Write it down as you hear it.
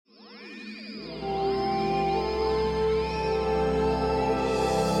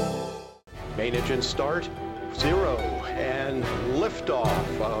Main engine start, 0, and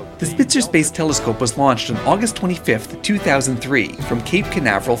liftoff of The Spitzer Space Telescope was launched on August 25, 2003, from Cape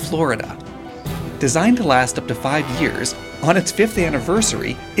Canaveral, Florida. Designed to last up to 5 years, on its 5th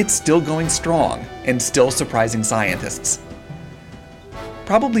anniversary, it's still going strong and still surprising scientists.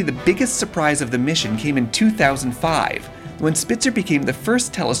 Probably the biggest surprise of the mission came in 2005, when Spitzer became the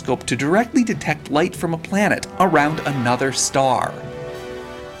first telescope to directly detect light from a planet around another star.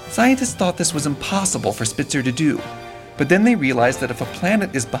 Scientists thought this was impossible for Spitzer to do, but then they realized that if a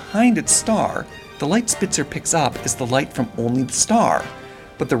planet is behind its star, the light Spitzer picks up is the light from only the star,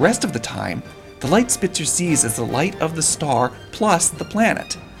 but the rest of the time, the light Spitzer sees is the light of the star plus the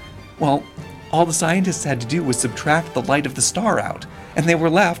planet. Well, all the scientists had to do was subtract the light of the star out, and they were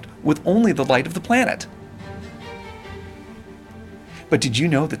left with only the light of the planet. But did you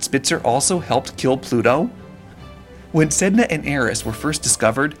know that Spitzer also helped kill Pluto? When Sedna and Eris were first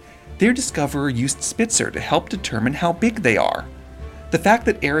discovered, their discoverer used Spitzer to help determine how big they are. The fact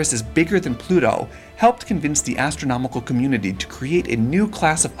that Eris is bigger than Pluto helped convince the astronomical community to create a new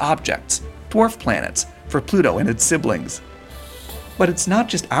class of objects, dwarf planets, for Pluto and its siblings. But it's not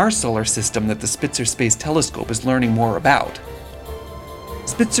just our solar system that the Spitzer Space Telescope is learning more about.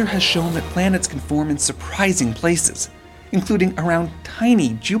 Spitzer has shown that planets can form in surprising places, including around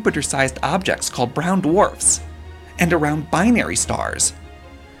tiny Jupiter-sized objects called brown dwarfs, and around binary stars,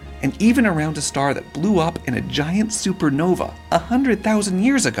 and even around a star that blew up in a giant supernova 100,000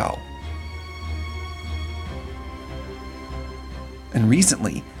 years ago. And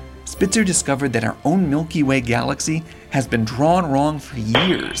recently, Spitzer discovered that our own Milky Way galaxy has been drawn wrong for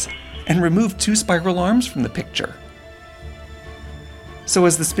years and removed 2 spiral arms from the picture. So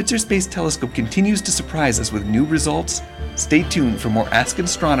as the Spitzer Space Telescope continues to surprise us with new results, stay tuned for more Ask an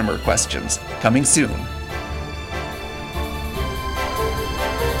Astronomer questions coming soon.